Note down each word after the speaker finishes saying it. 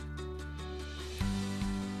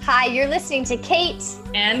Hi, you're listening to Kate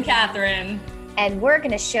and Catherine, and we're going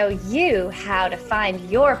to show you how to find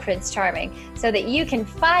your Prince Charming so that you can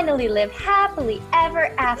finally live happily ever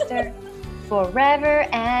after, forever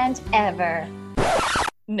and ever.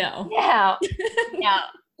 No. No.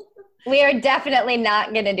 We are definitely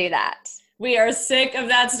not going to do that. We are sick of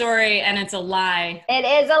that story, and it's a lie. It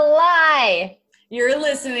is a lie. You're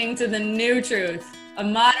listening to The New Truth, a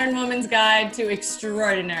modern woman's guide to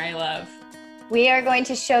extraordinary love. We are going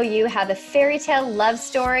to show you how the fairy tale love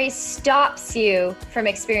story stops you from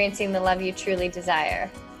experiencing the love you truly desire.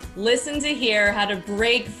 Listen to hear how to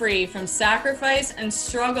break free from sacrifice and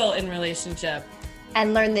struggle in relationship.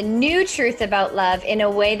 And learn the new truth about love in a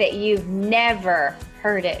way that you've never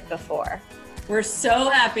heard it before. We're so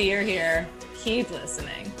happy you're here. Keep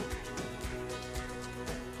listening.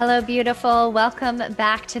 Hello, beautiful. Welcome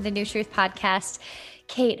back to the New Truth Podcast.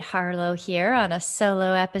 Kate Harlow here on a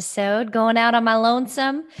solo episode, going out on my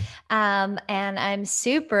lonesome. And I'm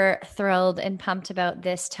super thrilled and pumped about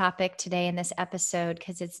this topic today in this episode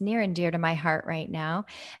because it's near and dear to my heart right now.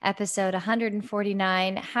 Episode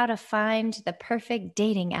 149, how to find the perfect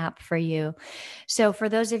dating app for you. So for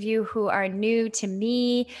those of you who are new to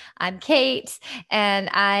me, I'm Kate, and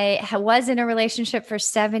I was in a relationship for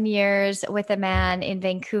 7 years with a man in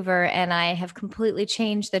Vancouver, and I have completely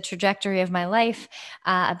changed the trajectory of my life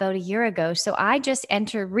about a year ago. So I just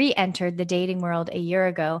re-entered the dating world a year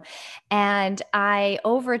ago. And I,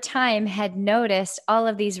 over time, had noticed all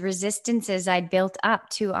of these resistances I'd built up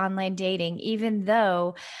to online dating, even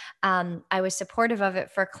though I was supportive of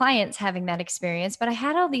it for clients having that experience. But I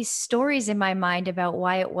had all these stories in my mind about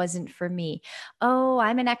why it wasn't for me. Oh,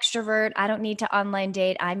 I'm an extrovert. I don't need to online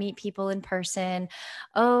date. I meet people in person.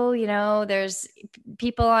 Oh, there's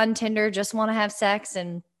people on Tinder just want to have sex,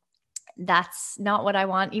 and that's not what I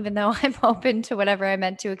want, even though I'm open to whatever I'm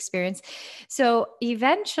meant to experience. So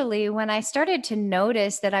eventually, when I started to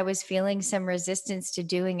notice that I was feeling some resistance to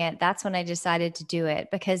doing it, that's when I decided to do it.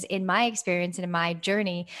 Because in my experience and in my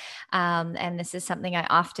journey, and this is something I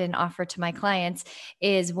often offer to my clients,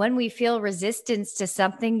 is when we feel resistance to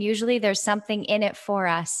something, usually there's something in it for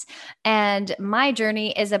us. And my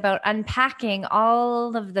journey is about unpacking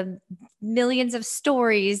all of the millions of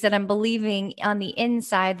stories that I'm believing on the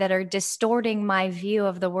inside that are distorting my view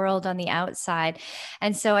of the world on the outside.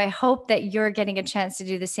 And so I hope that you're getting a chance to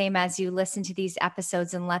do the same as you listen to these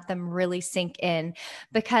episodes and let them really sink in,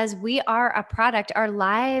 because we are a product. Our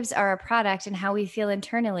lives are a product, and how we feel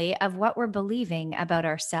internally of what we're believing about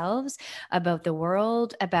ourselves, about the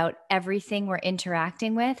world, about everything we're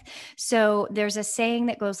interacting with. So there's a saying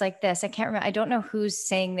that goes like this. I can't remember. I don't know whose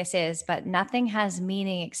saying this is, but nothing has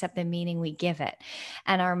meaning except the meaning we give it.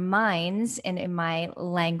 And our minds, and in my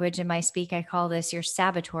language, in my speak, I call this your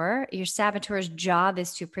saboteur. Your saboteur's job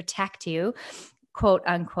is to protect you, quote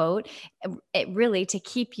unquote, really to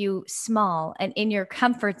keep you small and in your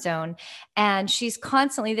comfort zone. And she's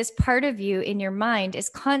constantly, this part of you in your mind is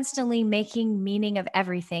constantly making meaning of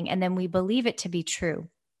everything. And then we believe it to be true.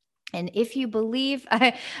 And if you believe,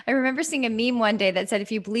 I remember seeing a meme one day that said,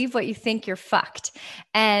 if you believe what you think, you're fucked.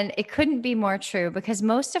 And it couldn't be more true, because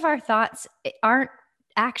most of our thoughts aren't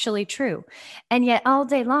actually true. And yet all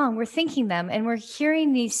day long, we're thinking them, and we're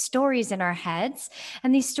hearing these stories in our heads.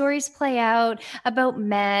 And these stories play out about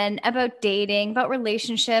men, about dating, about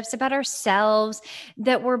relationships, about ourselves,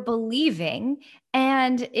 that we're believing.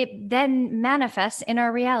 And it then manifests in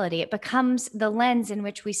our reality. It becomes the lens in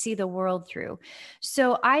which we see the world through.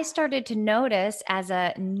 So I started to notice, as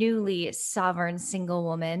a newly sovereign single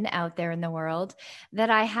woman out there in the world, that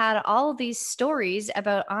I had all these stories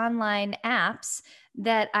about online apps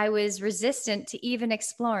that I was resistant to even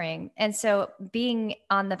exploring. And so being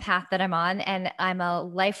on the path that I'm on, and I'm a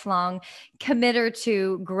lifelong committer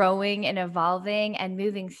to growing and evolving and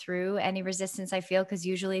moving through any resistance I feel, because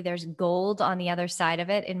usually there's gold on the other side of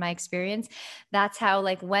it in my experience. That's how,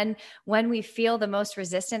 like, when we feel the most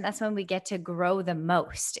resistant, that's when we get to grow the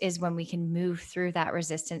most, is when we can move through that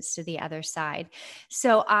resistance to the other side.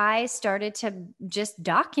 So I started to just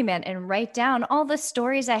document and write down all the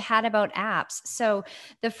stories I had about apps. So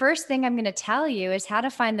the first thing I'm going to tell you is how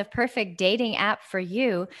to find the perfect dating app for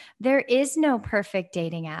you. There is no perfect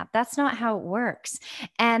dating app. That's not how it works.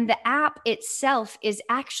 And the app itself is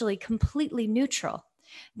actually completely neutral.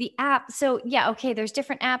 The app, so yeah, okay, there's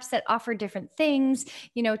different apps that offer different things.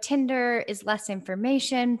 Tinder is less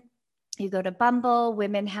information. You go to Bumble,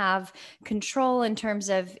 women have control in terms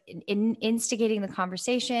of instigating the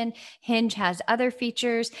conversation. Hinge has other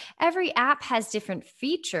features. Every app has different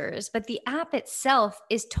features, but the app itself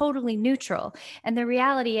is totally neutral. And the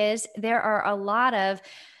reality is there are a lot of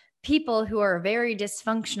people who are very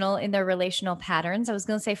dysfunctional in their relational patterns. I was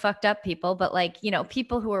going to say fucked up people, but like,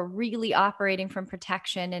 people who are really operating from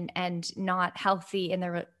protection and not healthy in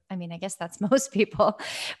their, I mean, I guess that's most people.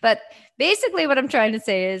 But basically what I'm trying to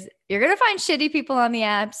say is you're going to find shitty people on the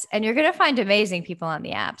apps and you're going to find amazing people on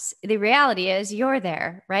the apps. The reality is you're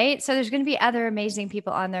there, right? So there's going to be other amazing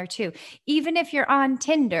people on there too, even if you're on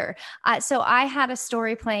Tinder. So I had a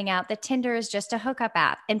story playing out that Tinder is just a hookup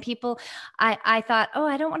app, and people, I thought, oh,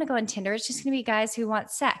 I don't want to go on Tinder. It's just going to be guys who want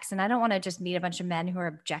sex. And I don't want to just meet a bunch of men who are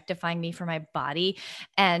objectifying me for my body.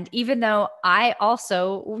 And even though I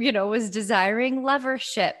also, was desiring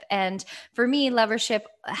lovership, and for me, lovership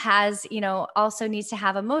has, also needs to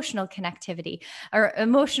have emotional connectivity or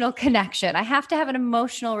emotional connection. I have to have an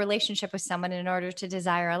emotional relationship with someone in order to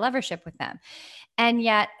desire a lovership with them. And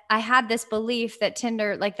yet I had this belief that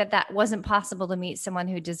Tinder, like that wasn't possible to meet someone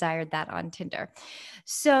who desired that on Tinder.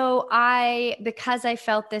 So because I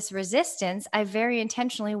felt this resistance, I very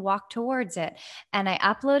intentionally walked towards it. And I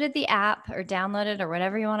uploaded the app or downloaded or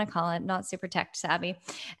whatever you want to call it, not super tech savvy.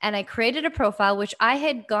 And I created a profile, which I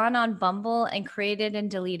had gone on Bumble and created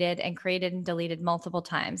and deleted multiple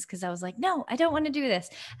times because I was like, no, I don't want to do this.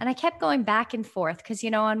 And I kept going back and forth because,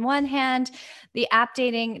 on one hand, the app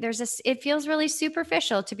dating, it feels really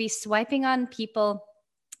superficial to be swiping on people.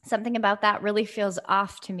 Something about that really feels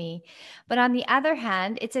off to me. But on the other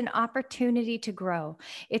hand, it's an opportunity to grow.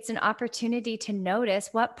 It's an opportunity to notice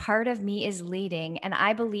what part of me is leading. And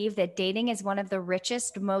I believe that dating is one of the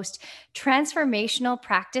richest, most transformational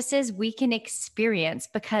practices we can experience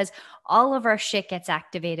because all of our shit gets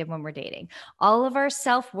activated when we're dating. All of our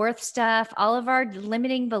self-worth stuff, all of our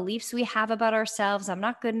limiting beliefs we have about ourselves. I'm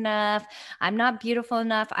not good enough. I'm not beautiful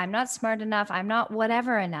enough. I'm not smart enough. I'm not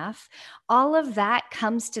whatever enough. All of that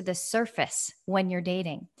comes to the surface when you're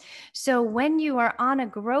dating. So when you are on a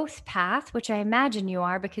growth path, which I imagine you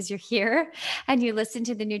are because you're here and you listen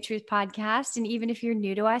to the New Truth podcast, and even if you're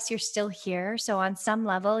new to us, you're still here. So on some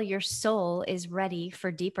level, your soul is ready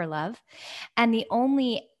for deeper love. And the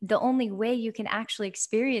only way you can actually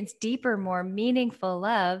experience deeper, more meaningful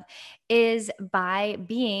love is by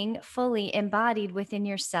being fully embodied within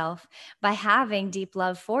yourself, by having deep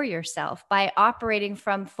love for yourself, by operating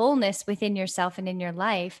from fullness within yourself and in your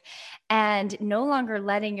life, and no longer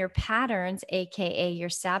letting your patterns, AKA your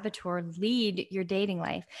saboteur, lead your dating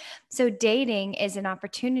life. So dating is an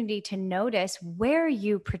opportunity to notice where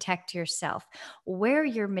you protect yourself, where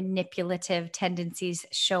your manipulative tendencies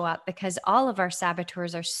show up, because all of our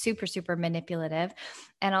saboteurs are super, super manipulative.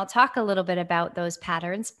 And I'll talk a little bit about those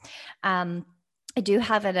patterns. I do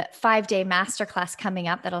have a 5-day masterclass coming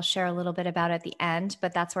up that I'll share a little bit about at the end,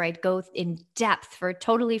 but that's where I'd go in depth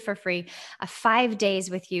totally for free, 5 days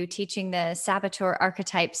with you teaching the saboteur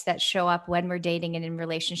archetypes that show up when we're dating and in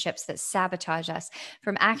relationships that sabotage us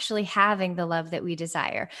from actually having the love that we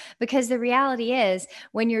desire. Because the reality is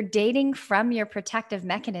when you're dating from your protective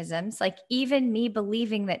mechanisms, like even me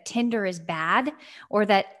believing that Tinder is bad or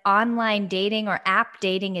that online dating or app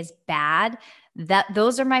dating is bad,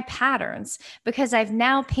 those are my patterns, because I've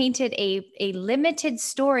now painted a limited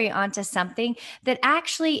story onto something that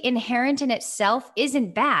actually inherent in itself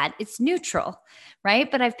isn't bad. It's neutral, right?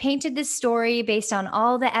 But I've painted this story based on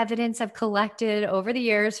all the evidence I've collected over the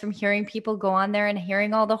years from hearing people go on there and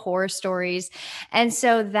hearing all the horror stories. And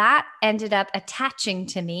so that ended up attaching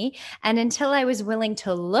to me. And until I was willing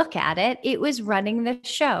to look at it, it was running the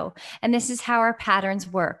show. And this is how our patterns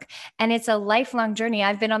work. And it's a lifelong journey.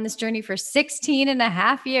 I've been on this journey for 16 and a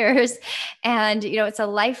half years. And, it's a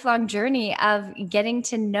lifelong journey of getting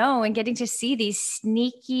to know and getting to see these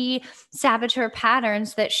sneaky saboteur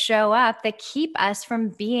patterns that show up that keep us from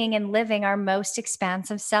being and living our most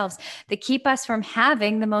expansive selves, that keep us from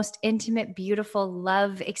having the most intimate, beautiful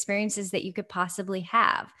love experiences that you could possibly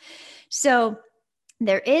have. So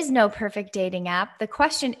there is no perfect dating app. The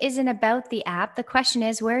question isn't about the app. The question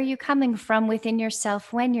is, where are you coming from within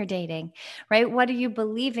yourself when you're dating, right? What are you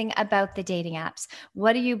believing about the dating apps?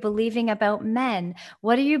 What are you believing about men?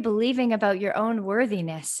 What are you believing about your own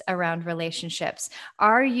worthiness around relationships?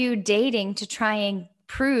 Are you dating to try and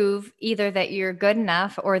prove either that you're good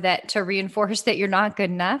enough or that to reinforce that you're not good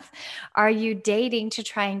enough? Are you dating to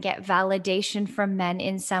try and get validation from men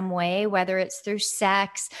in some way, whether it's through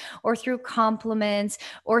sex or through compliments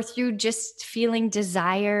or through just feeling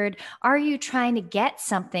desired? Are you trying to get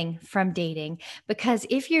something from dating? Because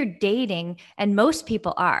if you're dating, and most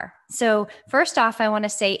people are, So, first off, I want to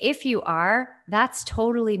say if you are, that's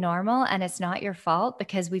totally normal and it's not your fault,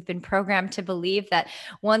 because we've been programmed to believe that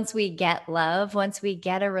once we get love, once we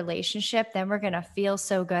get a relationship, then we're going to feel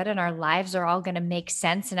so good and our lives are all going to make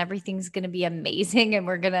sense and everything's going to be amazing. And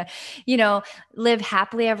we're going to, live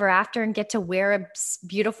happily ever after and get to wear a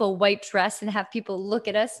beautiful white dress and have people look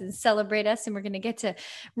at us and celebrate us. And we're going to get to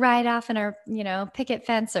ride off in our, picket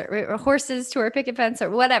fence or horses to our picket fence or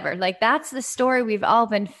whatever. Like that's the story we've all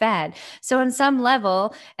been fed. So on some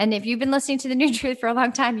level, and if you've been listening to the New Truth for a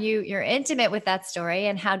long time, you're intimate with that story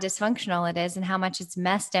and how dysfunctional it is and how much it's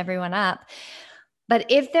messed everyone up. But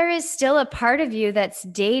if there is still a part of you that's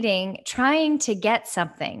dating, trying to get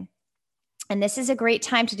something, and this is a great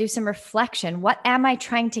time to do some reflection. What am I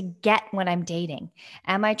trying to get when I'm dating?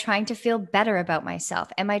 Am I trying to feel better about myself?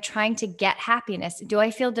 Am I trying to get happiness? Do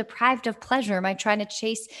I feel deprived of pleasure? Am I trying to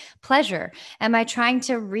chase pleasure? Am I trying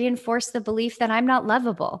to reinforce the belief that I'm not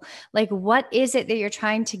lovable? Like, what is it that you're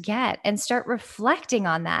trying to get? And start reflecting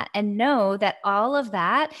on that and know that all of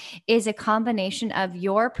that is a combination of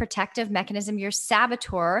your protective mechanism, your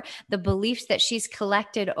saboteur, the beliefs that she's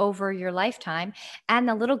collected over your lifetime, and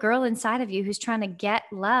the little girl inside of you who's trying to get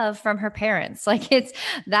love from her parents. Like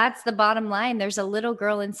that's the bottom line. There's a little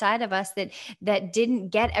girl inside of us that didn't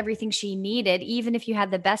get everything she needed, even if you had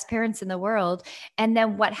the best parents in the world. And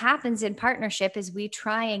then what happens in partnership is we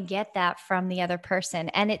try and get that from the other person,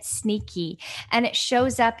 and it's sneaky and it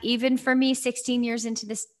shows up. Even for me, 16 years into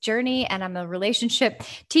this journey, and I'm a relationship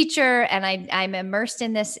teacher and I'm immersed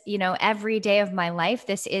in this, every day of my life.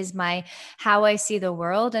 This is how I see the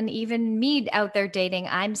world. And even me out there dating,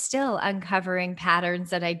 I'm still uncovering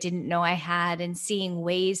patterns that I didn't know I had and seeing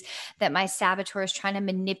ways that my saboteur is trying to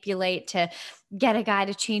manipulate to get a guy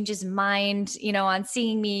to change his mind, on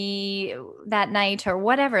seeing me that night or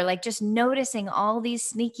whatever. Like just noticing all these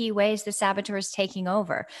sneaky ways the saboteur is taking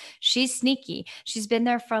over. She's sneaky. She's been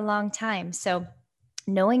there for a long time. So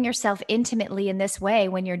knowing yourself intimately in this way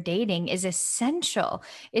when you're dating is essential.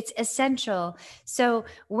 It's essential. So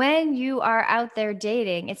when you are out there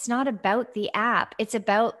dating, it's not about the app. It's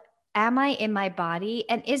about, am I in my body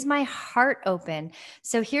and is my heart open?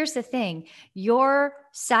 So here's the thing. Your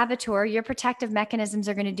saboteur, your protective mechanisms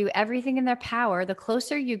are going to do everything in their power. The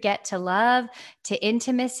closer you get to love, to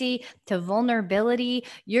intimacy, to vulnerability,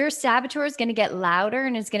 your saboteur is going to get louder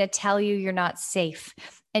and is going to tell you you're not safe.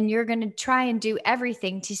 And you're going to try and do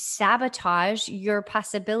everything to sabotage your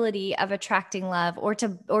possibility of attracting love,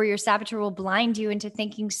 or your saboteur will blind you into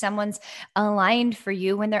thinking someone's aligned for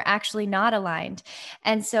you when they're actually not aligned.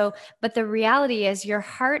 And so, but the reality is your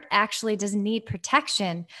heart actually doesn't need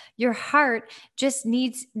protection. Your heart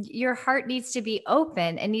needs to be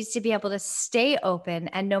open and needs to be able to stay open.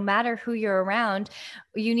 And no matter who you're around,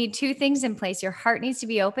 you need two things in place. Your heart needs to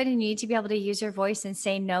be open and you need to be able to use your voice and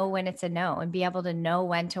say no when it's a no, and be able to know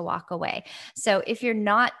when to walk away. So if you're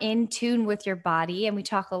not in tune with your body, and we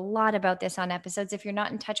talk a lot about this on episodes, if you're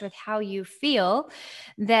not in touch with how you feel,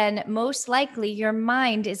 then most likely your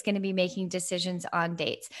mind is going to be making decisions on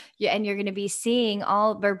dates. And you're going to be seeing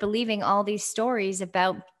believing all these stories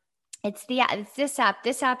about it's this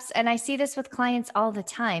app's. And I see this with clients all the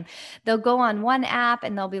time. They'll go on one app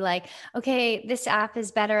and they'll be like, okay, this app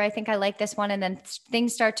is better. I think I like this one. And then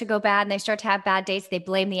things start to go bad and they start to have bad dates. They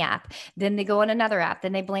blame the app. Then they go on another app.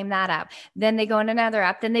 Then they blame that app. Then they go on another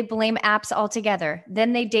app. Then they blame apps altogether.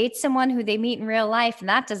 Then they date someone who they meet in real life and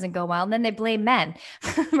that doesn't go well. And then they blame men,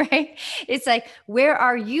 right? It's like, where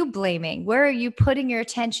are you blaming? Where are you putting your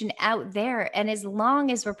attention out there? And as long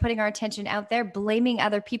as we're putting our attention out there, blaming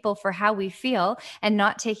other people for how we feel and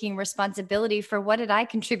not taking responsibility for what did I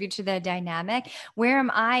contribute to the dynamic? Where am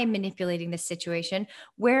I manipulating this situation?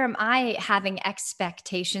 Where am I having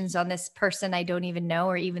expectations on this person I don't even know,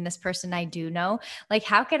 or even this person I do know? Like,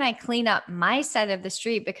 how can I clean up my side of the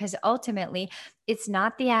street? Because ultimately, it's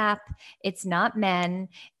not the app. It's not men.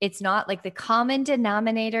 It's not like the common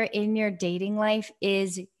denominator in your dating life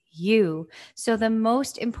is you. So the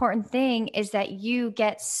most important thing is that you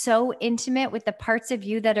get so intimate with the parts of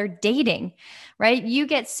you that are dating, right? You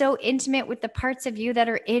get so intimate with the parts of you that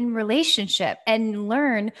are in relationship and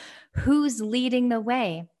learn who's leading the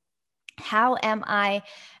way. How am I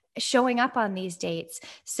showing up on these dates?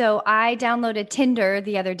 So I downloaded Tinder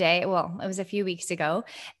the other day. Well, it was a few weeks ago.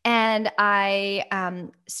 And I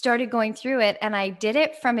started going through it, and I did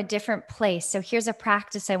it from a different place. So here's a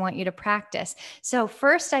practice I want you to practice. So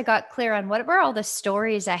first I got clear on what were all the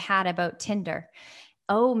stories I had about Tinder.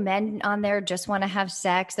 Oh, men on there just want to have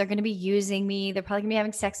sex. They're going to be using me. They're probably going to be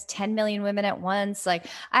having sex 10 million women at once. Like,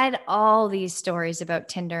 I had all these stories about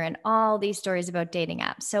Tinder and all these stories about dating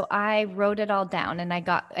apps. So I wrote it all down and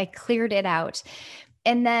I cleared it out.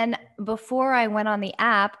 And then before I went on the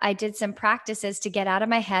app, I did some practices to get out of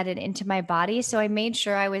my head and into my body. So I made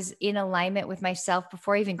sure I was in alignment with myself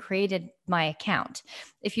before I even created my account.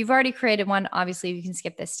 If you've already created one, obviously you can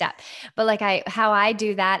skip this step. But how I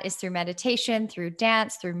do that is through meditation, through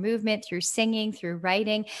dance, through movement, through singing, through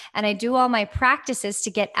writing. And I do all my practices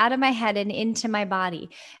to get out of my head and into my body.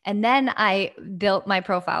 And then I built my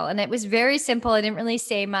profile, and it was very simple. I didn't really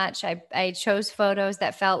say much. I chose photos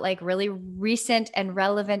that felt like really recent and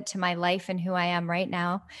relevant to my life and who I am right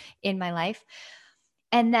now in my life.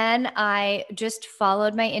 And then I just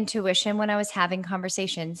followed my intuition when I was having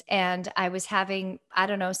conversations. And I was having, I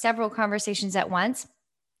don't know, several conversations at once,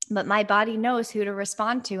 but my body knows who to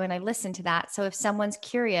respond to. And I listen to that. So if someone's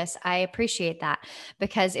curious, I appreciate that,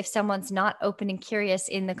 because if someone's not open and curious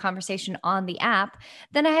in the conversation on the app,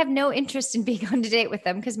 then I have no interest in being on a date with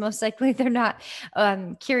them, because most likely they're not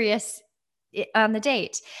curious on the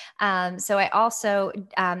date. So I also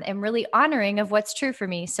am really honoring of what's true for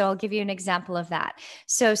me. So I'll give you an example of that.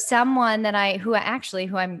 So someone who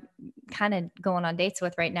I'm kind of going on dates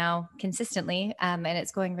with right now consistently, and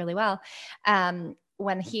it's going really well.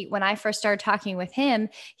 When I first started talking with him,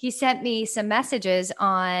 he sent me some messages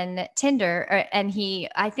on Tinder, and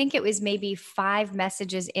I think it was maybe 5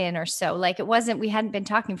 messages in or so. We hadn't been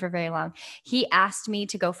talking for very long. He asked me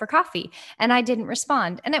to go for coffee, and I didn't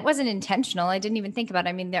respond. And it wasn't intentional. I didn't even think about it.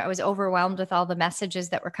 I mean, I was overwhelmed with all the messages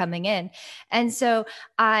that were coming in. And so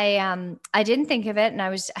I didn't think of it. And I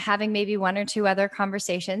was having maybe 1 or 2 other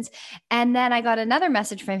conversations. And then I got another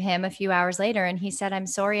message from him a few hours later. And he said, "I'm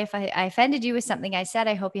sorry if I offended you with something I said.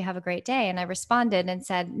 I hope you have a great day." And I responded and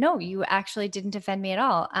said, "No, you actually didn't offend me at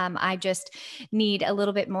all. I just need a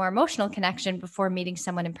little bit more emotional connection before meeting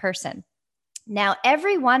someone in person." Now,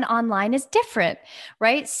 everyone online is different,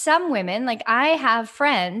 right? Some women, like I have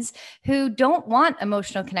friends who don't want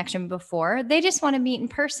emotional connection before. They just want to meet in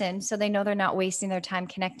person, so they know they're not wasting their time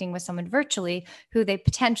connecting with someone virtually who they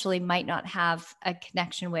potentially might not have a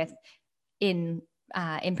connection with in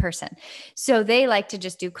person. So they like to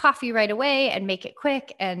just do coffee right away and make it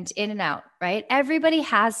quick and in and out, right? Everybody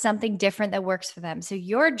has something different that works for them. So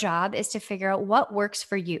your job is to figure out what works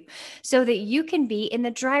for you so that you can be in the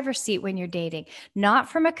driver's seat when you're dating, not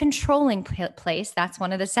from a controlling place. That's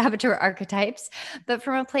one of the saboteur archetypes, but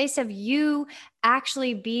from a place of you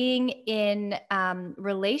actually being in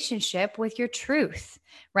relationship with your truth,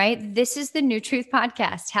 right? This is the New Truth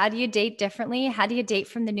Podcast. How do you date differently? How do you date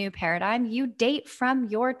from the new paradigm? You date from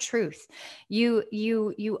your truth.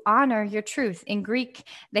 You honor your truth. In Greek,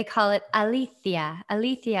 they call it aletheia.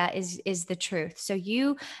 Aletheia is the truth. So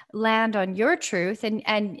you land on your truth,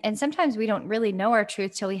 and sometimes we don't really know our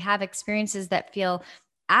truth till we have experiences that feel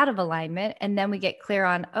out of alignment. And then we get clear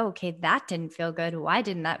on, oh, okay, that didn't feel good. Why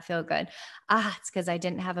didn't that feel good? It's because I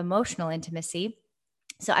didn't have emotional intimacy.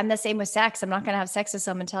 So I'm the same with sex. I'm not going to have sex with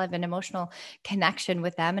someone until I have an emotional connection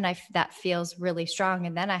with them. And that feels really strong.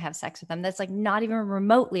 And then I have sex with them. That's like not even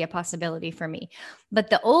remotely a possibility for me. But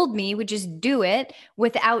the old me would just do it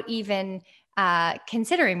without even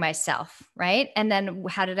considering myself, right? And then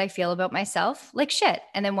how did I feel about myself? Like shit.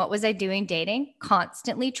 And then what was I doing dating?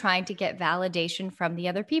 Constantly trying to get validation from the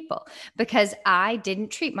other people because I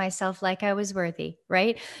didn't treat myself like I was worthy,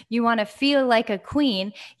 right? You want to feel like a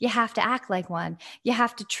queen, you have to act like one. You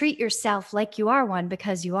have to treat yourself like you are one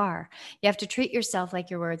because you are. You have to treat yourself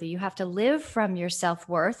like you're worthy. You have to live from your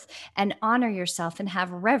self-worth and honor yourself and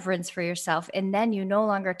have reverence for yourself. And then you no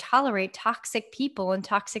longer tolerate toxic people and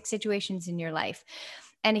toxic situations in your life.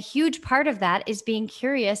 And a huge part of that is being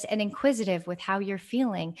curious and inquisitive with how you're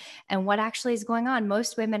feeling and what actually is going on.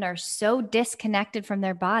 Most women are so disconnected from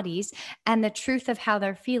their bodies and the truth of how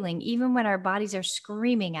they're feeling, even when our bodies are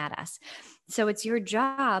screaming at us. So it's your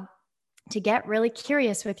job to get really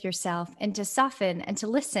curious with yourself and to soften and to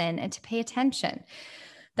listen and to pay attention.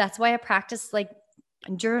 That's why I practice like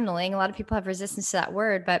journaling. A lot of people have resistance to that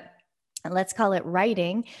word, but let's call it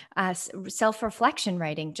writing, self-reflection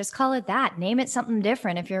writing. Just call it that. Name it something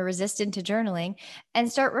different if you're resistant to journaling,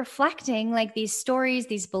 and start reflecting like these stories,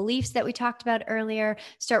 these beliefs that we talked about earlier.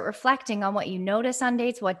 Start reflecting on what you notice on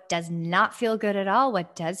dates, what does not feel good at all,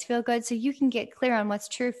 what does feel good, so you can get clear on what's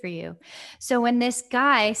true for you. So when this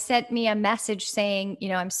guy sent me a message saying,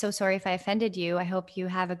 I'm so sorry if I offended you. I hope you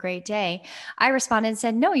have a great day. I responded and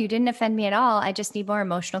said, no, you didn't offend me at all. I just need more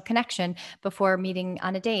emotional connection before meeting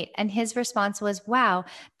on a date. And his his response was, wow,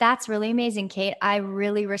 that's really amazing, Kate. I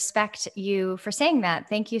really respect you for saying that.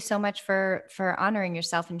 Thank you so much for honoring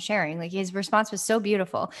yourself and sharing. Like, his response was so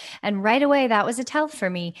beautiful. And right away, that was a tell for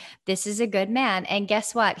me. This is a good man. And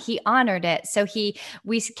guess what? He honored it. So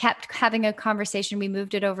we kept having a conversation. We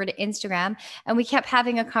moved it over to Instagram, and we kept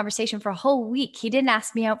having a conversation for a whole week. He didn't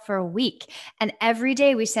ask me out for a week. And every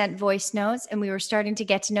day we sent voice notes, and we were starting to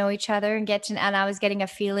get to know each other and I was getting a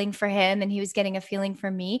feeling for him, and he was getting a feeling for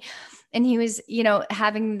me. And he was,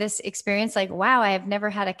 having this experience like, wow, I have never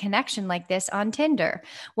had a connection like this on Tinder.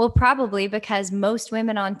 Well, probably because most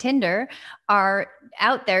women on Tinder are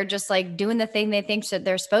out there just like doing the thing they think that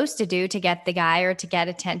they're supposed to do to get the guy, or to get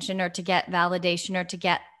attention, or to get validation, or to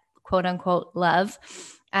get quote unquote love.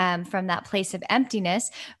 From that place of emptiness,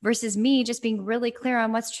 versus me just being really clear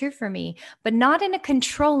on what's true for me, but not in a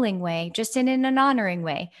controlling way, just in an honoring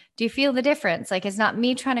way. Do you feel the difference? Like, it's not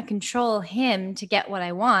me trying to control him to get what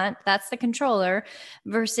I want. That's the controller,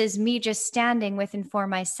 versus me just standing with and for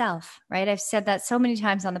myself, right? I've said that so many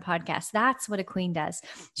times on the podcast. That's what a queen does.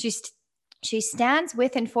 She stands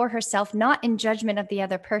with and for herself, not in judgment of the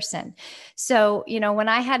other person. So, when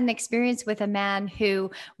I had an experience with a man who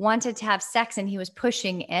wanted to have sex and he was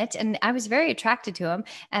pushing it, and I was very attracted to him,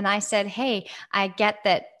 and I said, hey, I get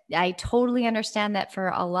that. I totally understand that for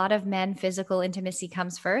a lot of men, physical intimacy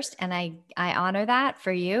comes first. And I honor that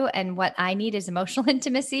for you. And what I need is emotional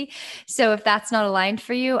intimacy. So if that's not aligned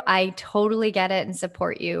for you, I totally get it and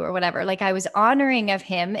support you, or whatever. Like, I was honoring of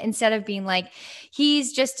him instead of being like,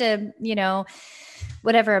 he's just a,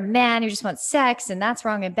 whatever, a man who just wants sex and that's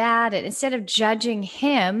wrong and bad. And instead of judging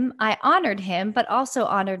him, I honored him, but also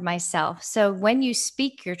honored myself. So when you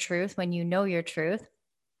speak your truth, when you know your truth,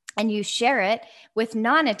 and you share it with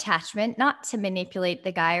non-attachment, not to manipulate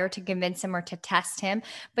the guy or to convince him or to test him,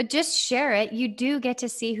 but just share it, you do get to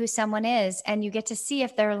see who someone is, and you get to see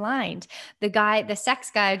if they're aligned. The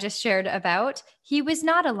sex guy I just shared about, he was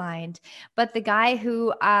not aligned. But the guy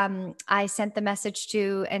who I sent the message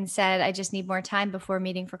to and said, I just need more time before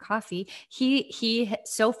meeting for coffee, he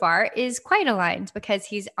so far is quite aligned, because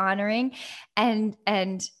he's honoring and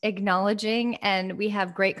acknowledging, and we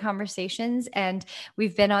have great conversations, and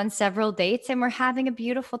we've been on several dates, and we're having a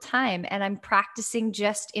beautiful time. And I'm practicing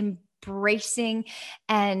just embracing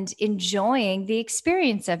and enjoying the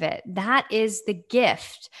experience of it. That is the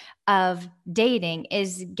gift of dating,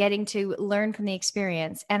 is getting to learn from the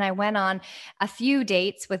experience. And I went on a few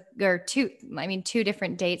dates two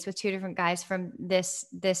different dates with two different guys from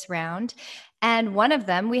this round. And one of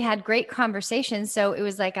them, we had great conversations. So it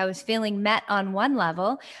was like I was feeling met on one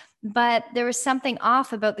level, but there was something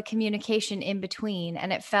off about the communication in between,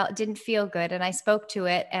 and it didn't feel good. And I spoke to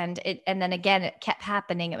it, and then again, it kept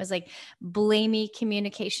happening. It was like blamey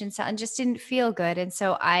communication, and just didn't feel good. And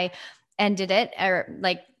so I ended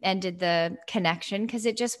the connection, because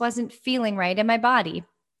it just wasn't feeling right in my body.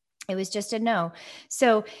 It was just a no.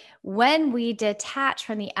 So when we detach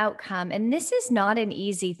from the outcome, and this is not an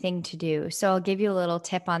easy thing to do. So I'll give you a little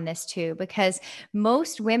tip on this too, because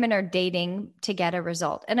most women are dating to get a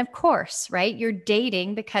result. And of course, right? You're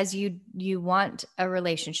dating because you want a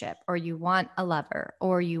relationship, or you want a lover,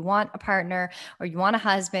 or you want a partner, or you want a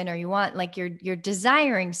husband, or you want, like, you're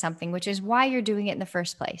desiring something, which is why you're doing it in the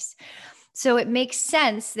first place. So it makes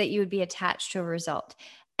sense that you would be attached to a result.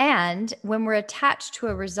 And when we're attached to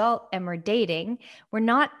a result and we're dating, we're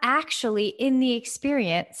not actually in the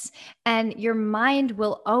experience, and your mind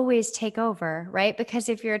will always take over, right? Because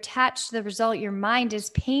if you're attached to the result, your mind is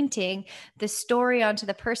painting the story onto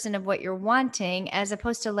the person of what you're wanting, as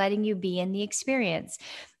opposed to letting you be in the experience.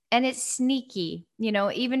 And it's sneaky,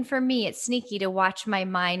 even for me, it's sneaky to watch my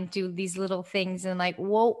mind do these little things and like,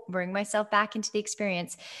 whoa, bring myself back into the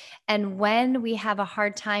experience. And when we have a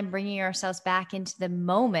hard time bringing ourselves back into the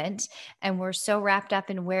moment, and we're so wrapped up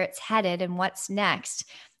in where it's headed and what's next,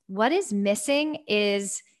 what is missing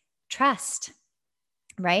is trust,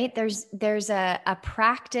 right? There's a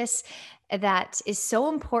practice that is so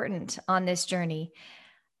important on this journey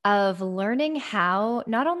of learning how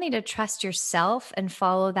not only to trust yourself and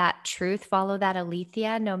follow that truth, follow that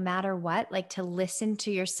aletheia, no matter what, like to listen to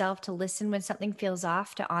yourself, to listen when something feels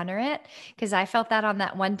off, to honor it. Because I felt that on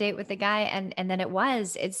that one date with the guy. And then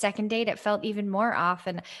it's second date, it felt even more off,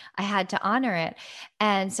 and I had to honor it.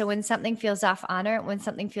 And so when something feels off, honor it. When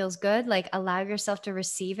something feels good, like allow yourself to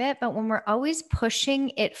receive it. But when we're always pushing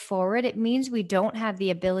it forward, it means we don't have the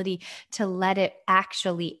ability to let it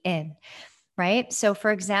actually in. Right? So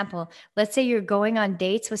for example, let's say you're going on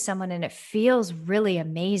dates with someone and it feels really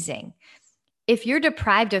amazing. If you're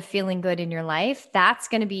deprived of feeling good in your life, that's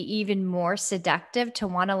going to be even more seductive to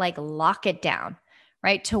want to like lock it down,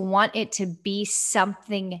 right? To want it to be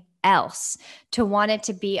something else, to want it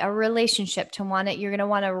to be a relationship, to want it, you're going to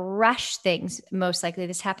want to rush things. Most likely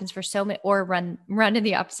this happens for so many, or run in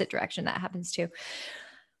the opposite direction. That happens too.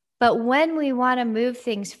 But when we want to move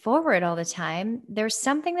things forward all the time, there's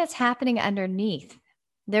something that's happening underneath.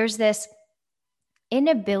 There's this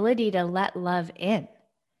inability to let love in,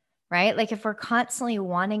 right? Like if we're constantly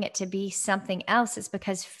wanting it to be something else, it's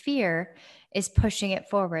because fear is pushing it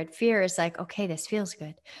forward. Fear is like, okay, this feels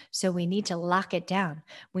good, so we need to lock it down.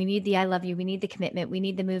 We need the I love you. We need the commitment. We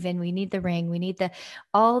need the move in. We need the ring. We need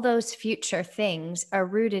all those future things are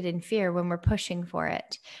rooted in fear when we're pushing for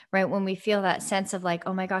it, right? When we feel that sense of like,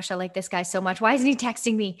 oh my gosh, I like this guy so much. Why isn't he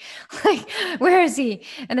texting me? Like, where is he?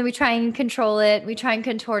 And then we try and control it. We try and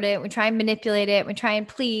contort it. We try and manipulate it. We try and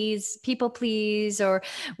people please, or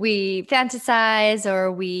we fantasize,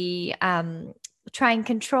 or we, try and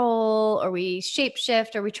control, or we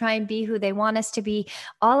shapeshift, or we try and be who they want us to be.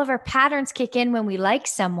 All of our patterns kick in when we like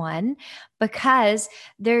someone, because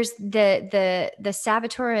there's the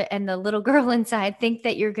saboteur and the little girl inside think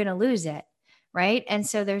that you're going to lose it. Right. And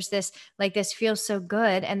so there's this, like, this feels so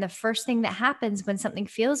good. And the first thing that happens when something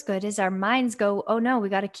feels good is our minds go, oh no, we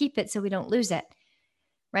got to keep it so we don't lose it.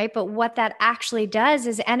 Right. But what that actually does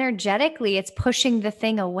is energetically, it's pushing the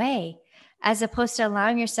thing away, as opposed to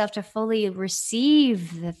allowing yourself to fully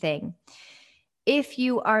receive the thing. If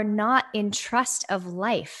you are not in trust of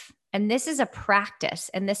life, and this is a practice,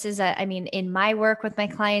 and this is in my work with my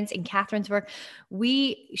clients, in Catherine's work,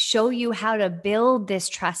 we show you how to build this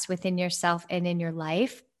trust within yourself and in your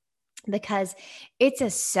life, because it's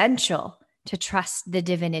essential to trust the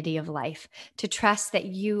divinity of life, to trust that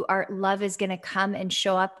love is going to come and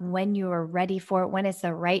show up when you are ready for it, when it's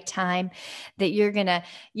the right time, that you're going to,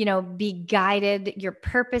 be guided. Your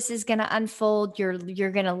purpose is going to unfold. You're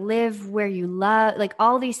going to live where you love. Like,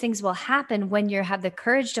 all these things will happen when you have the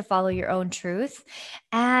courage to follow your own truth,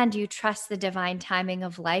 and you trust the divine timing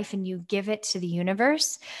of life, and you give it to the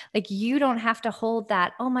universe. Like, you don't have to hold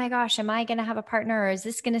that, oh my gosh, am I going to have a partner, or is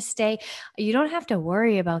this going to stay? You don't have to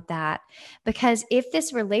worry about that. Because if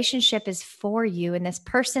this relationship is for you, and this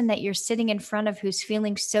person that you're sitting in front of who's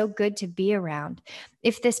feeling so good to be around,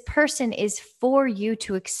 if this person is for you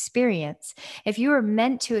to experience, if you are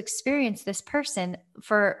meant to experience this person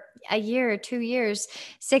for a year, 2 years,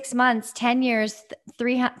 6 months, 10 years,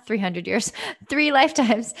 300 years, 3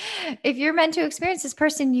 lifetimes, if you're meant to experience this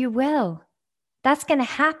person, you will. That's going to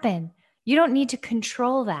happen. You don't need to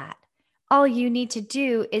control that. All you need to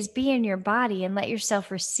do is be in your body and let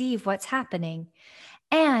yourself receive what's happening.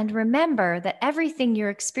 And remember that everything you're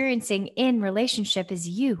experiencing in relationship is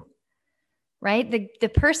you, right? The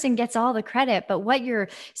person gets all the credit, but what you're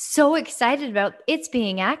so excited about, it's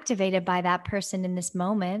being activated by that person in this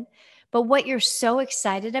moment. But what you're so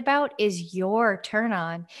excited about is your turn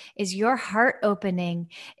on, is your heart opening,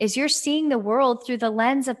 is you're seeing the world through the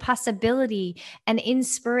lens of possibility and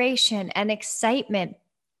inspiration and excitement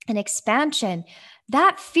and expansion.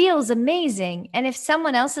 That feels amazing. And if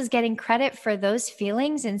someone else is getting credit for those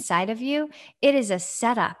feelings inside of you, it is a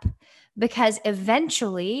setup, because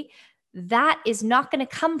eventually that is not going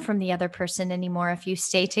to come from the other person anymore. If you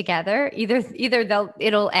stay together, either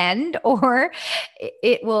it'll end, or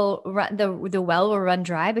it will run, the well will run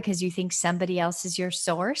dry, because you think somebody else is your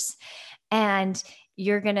source, and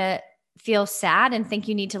you're going to feel sad and think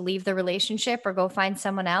you need to leave the relationship or go find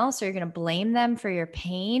someone else, or you're going to blame them for your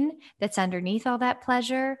pain that's underneath all that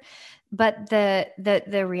pleasure. But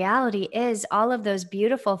the reality is, all of those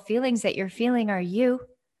beautiful feelings that you're feeling are you.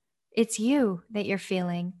 It's you that you're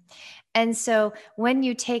feeling. And so when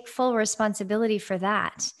you take full responsibility for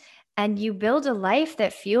that, and you build a life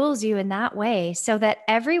that fuels you in that way, so that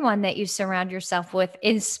everyone that you surround yourself with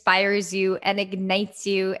inspires you and ignites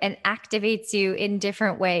you and activates you in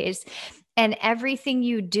different ways. And everything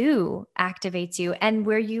you do activates you, and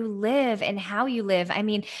where you live and how you live. I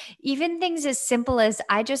mean, even things as simple as,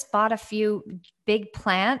 I just bought a few big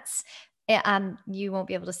plants. You won't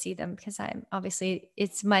be able to see them because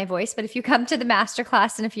it's my voice, but if you come to the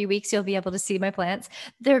masterclass in a few weeks, you'll be able to see my plants.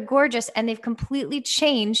 They're gorgeous, and they've completely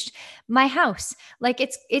changed my house. Like,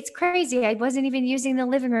 it's crazy. I wasn't even using the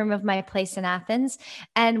living room of my place in Athens.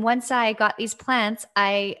 And once I got these plants,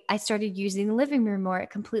 I started using the living room more.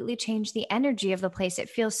 It completely changed the energy of the place. It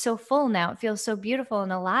feels so full now. It feels so beautiful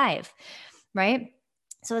and alive. Right.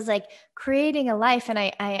 So it's like creating a life. And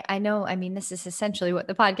I know, this is essentially what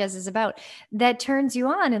the podcast is about, that turns you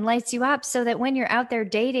on and lights you up, so that when you're out there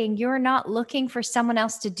dating, you're not looking for someone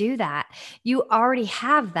else to do that. You already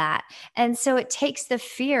have that. And so it takes the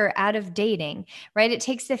fear out of dating, right? It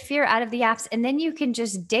takes the fear out of the apps. And then you can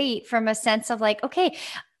just date from a sense of like, okay,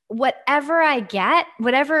 whatever I get,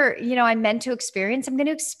 whatever, I'm meant to experience, I'm going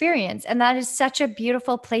to experience. And that is such a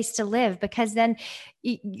beautiful place to live, because then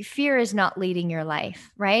fear is not leading your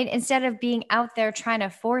life, right? Instead of being out there trying to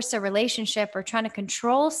force a relationship or trying to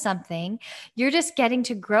control something, you're just getting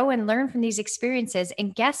to grow and learn from these experiences.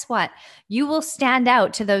 And guess what? You will stand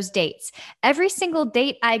out to those dates. Every single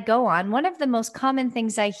date I go on, one of the most common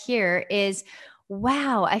things I hear is,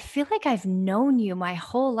 wow, I feel like I've known you my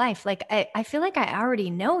whole life. Like I feel like I already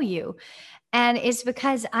know you. And it's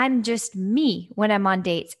because I'm just me when I'm on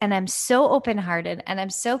dates, and I'm so open hearted and I'm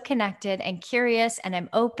so connected and curious, and I'm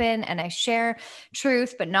open and I share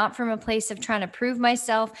truth, but not from a place of trying to prove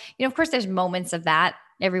myself. Of course, there's moments of that.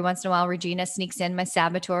 Every once in a while, Regina sneaks in, my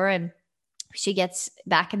saboteur, and she gets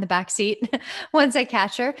back in the back seat once I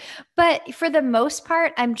catch her. But for the most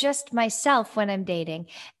part, I'm just myself when I'm dating.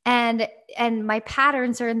 And my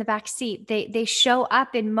patterns are in the back seat. They show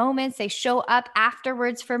up in moments, they show up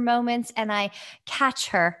afterwards for moments, and I catch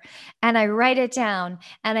her and I write it down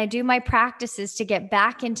and I do my practices to get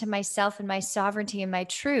back into myself and my sovereignty and my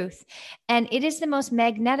truth. And it is the most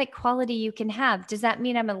magnetic quality you can have. Does that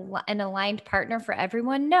mean I'm an aligned partner for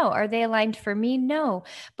everyone? No. Are they aligned for me? No.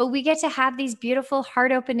 But we get to have these beautiful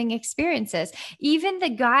heart opening experiences. Even the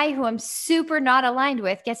guy who I'm super not aligned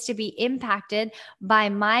with gets to be impacted by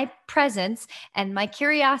my presence and my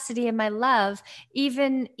curiosity and my love,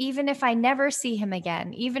 even if I never see him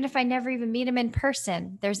again, even if I never even meet him in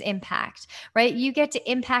person. There's impact, right? You get to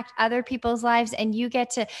impact other people's lives, and you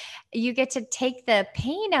get to take the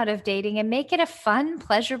pain out of dating and make it a fun,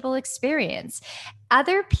 pleasurable experience.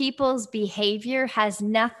 Other people's behavior has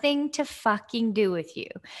nothing to fucking do with you,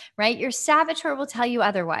 right? Your saboteur will tell you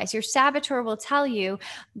otherwise. Your saboteur will tell you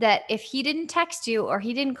that if he didn't text you, or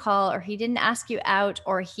he didn't call, or he didn't ask you out,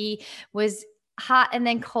 or he was hot and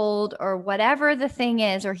then cold, or whatever the thing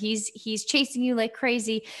is, or he's chasing you like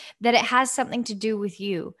crazy, that it has something to do with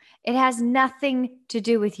you. It has nothing to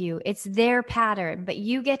do with you. It's their pattern, but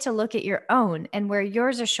you get to look at your own and where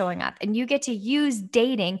yours are showing up, and you get to use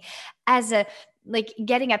dating as like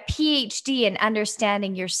getting a PhD in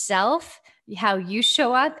understanding yourself, how you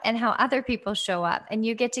show up and how other people show up. And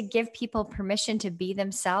you get to give people permission to be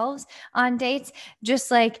themselves on dates, just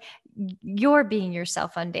like you're being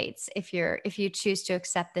yourself on dates. If you choose to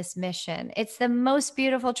accept this mission, it's the most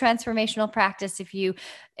beautiful transformational practice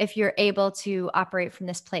if you're able to operate from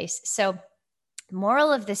this place. So,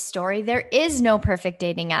 moral of this story, there is no perfect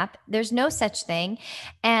dating app. There's no such thing.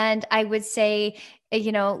 And I would say,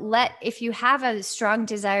 if you have a strong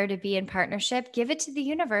desire to be in partnership, give it to the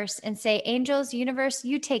universe and say, angels, universe,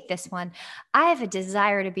 you take this one. I have a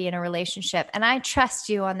desire to be in a relationship, and I trust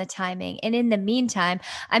you on the timing. And in the meantime,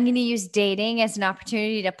 I'm going to use dating as an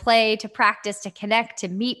opportunity to play, to practice, to connect, to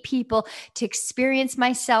meet people, to experience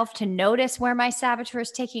myself, to notice where my saboteur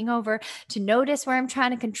is taking over, to notice where I'm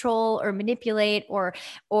trying to control or manipulate or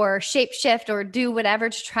shapeshift or do whatever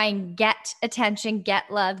to try and get attention, get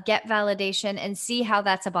love, get validation, and see how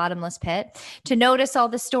that's a bottomless pit. To notice all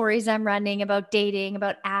the stories I'm running about dating,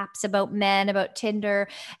 about apps, about men, about Tinder,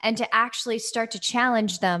 and to actually start to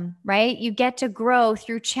challenge them, right? You get to grow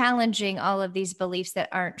through challenging all of these beliefs that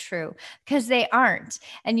aren't true, because they aren't.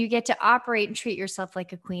 And you get to operate and treat yourself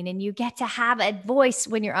like a queen. And you get to have a voice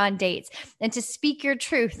when you're on dates, and to speak your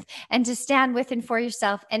truth, and to stand with and for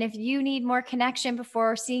yourself. And if you need more connection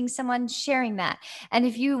before seeing someone, sharing that. And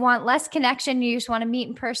if you want less connection, you just want to meet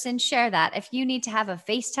in person, share that. If you need to have a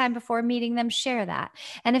FaceTime before meeting them, share that.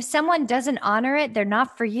 And if someone doesn't honor it, they're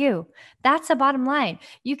not for you. That's the bottom line.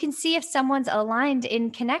 You can see if someone's aligned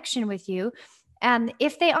in connection with you,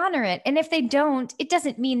 if they honor it. And if they don't, it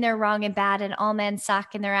doesn't mean they're wrong and bad and all men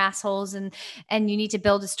suck and they're assholes and you need to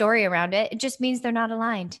build a story around it. It just means they're not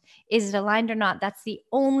aligned. Is it aligned or not? That's the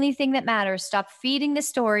only thing that matters. Stop feeding the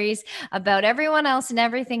stories about everyone else and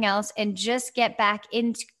everything else, and just get back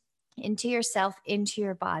into yourself, into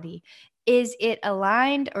your body. Is it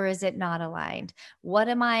aligned or is it not aligned?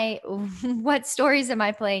 What stories am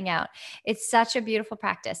I playing out? It's such a beautiful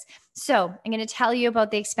practice. So I'm going to tell you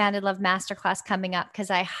about the Expanded Love Masterclass coming up,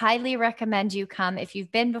 because I highly recommend you come. If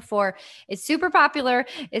you've been before, it's super popular.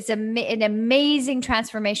 It's an amazing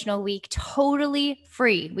transformational week, totally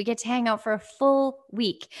free. We get to hang out for a full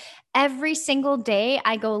week. Every single day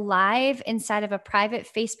I go live inside of a private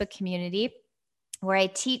Facebook community where I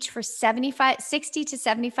teach for 60 to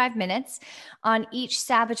 75 minutes on each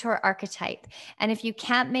saboteur archetype. And if you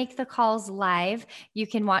can't make the calls live, you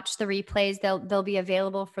can watch the replays. They'll be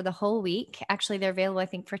available for the whole week. Actually, they're available, I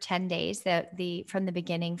think, for 10 days, from the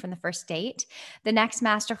beginning, from the first date. The next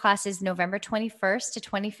masterclass is November 21st to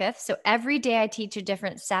 25th. So every day I teach a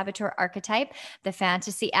different saboteur archetype: the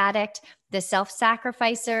fantasy addict, the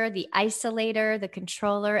self-sacrificer, the isolator, the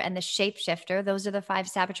controller, and the shapeshifter. Those are the 5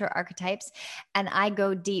 saboteur archetypes. And I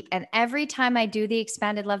go deep. And every time I do the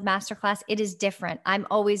Expanded Love Masterclass, it is different. I'm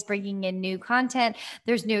always bringing in new content.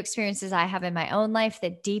 There's new experiences I have in my own life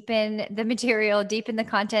that deepen the material, deepen the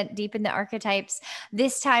content, deepen the archetypes.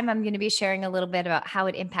 This time, I'm going to be sharing a little bit about how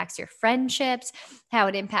it impacts your friendships, how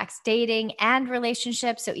it impacts dating and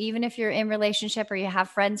relationships. So even if you're in relationship or you have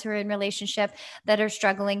friends who are in relationship that are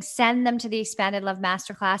struggling, send them to the Expanded Love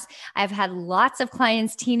Masterclass. I've had lots of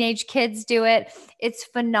clients, teenage kids do it. It's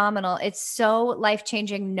phenomenal. It's so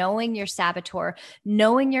life-changing knowing your saboteur,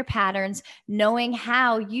 knowing your patterns, knowing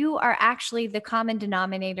how you are actually the common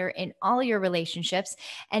denominator in all your relationships.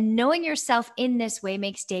 And knowing yourself in this way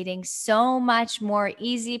makes dating so much more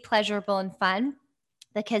easy, pleasurable, and fun,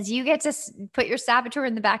 because you get to put your saboteur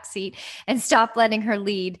in the back seat and stop letting her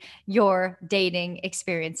lead your dating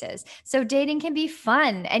experiences. So dating can be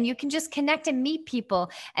fun, and you can just connect and meet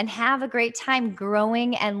people and have a great time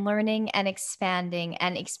growing and learning and expanding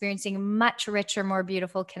and experiencing much richer, more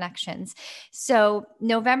beautiful connections. So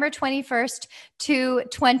November 21st to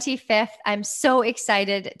 25th, I'm so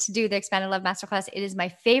excited to do the Expanded Love Masterclass. It is my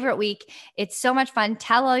favorite week. It's so much fun.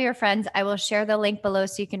 Tell all your friends. I will share the link below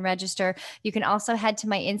so you can register. You can also head to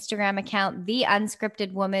my Instagram account, The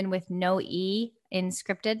Unscripted Woman with no E in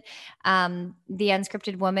scripted. The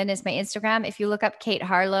Unscripted Woman is my Instagram. If you look up Kate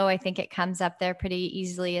Harlow, I think it comes up there pretty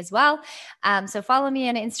easily as well. So follow me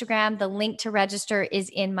on Instagram. The link to register is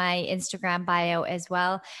in my Instagram bio as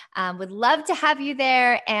well. Would love to have you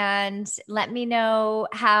there, and let me know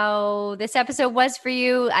how this episode was for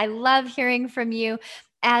you. I love hearing from you.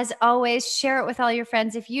 As always, share it with all your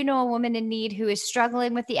friends. If you know a woman in need who is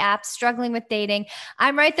struggling with the apps, struggling with dating,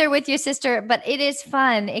 I'm right there with you, sister, but it is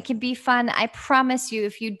fun. It can be fun. I promise you,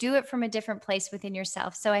 if you do it from a different place within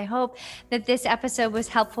yourself. So I hope that this episode was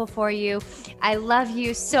helpful for you. I love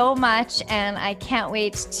you so much, and I can't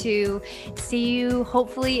wait to see you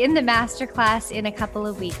hopefully in the masterclass in a couple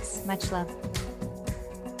of weeks. Much love.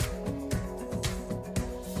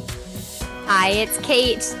 Hi, it's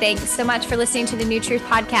Kate. Thanks so much for listening to the New Truth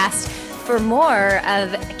podcast. For more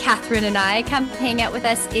of Catherine and I, come hang out with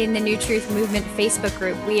us in the New Truth Movement Facebook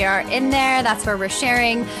group. We are in there. That's where we're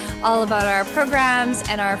sharing all about our programs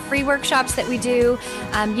and our free workshops that we do.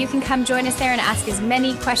 You can come join us there and ask as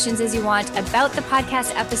many questions as you want about the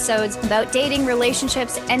podcast episodes, about dating,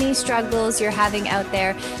 relationships, any struggles you're having out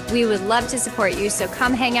there. We would love to support you. So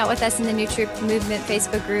come hang out with us in the New Truth Movement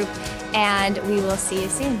Facebook group, and we will see you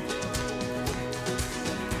soon.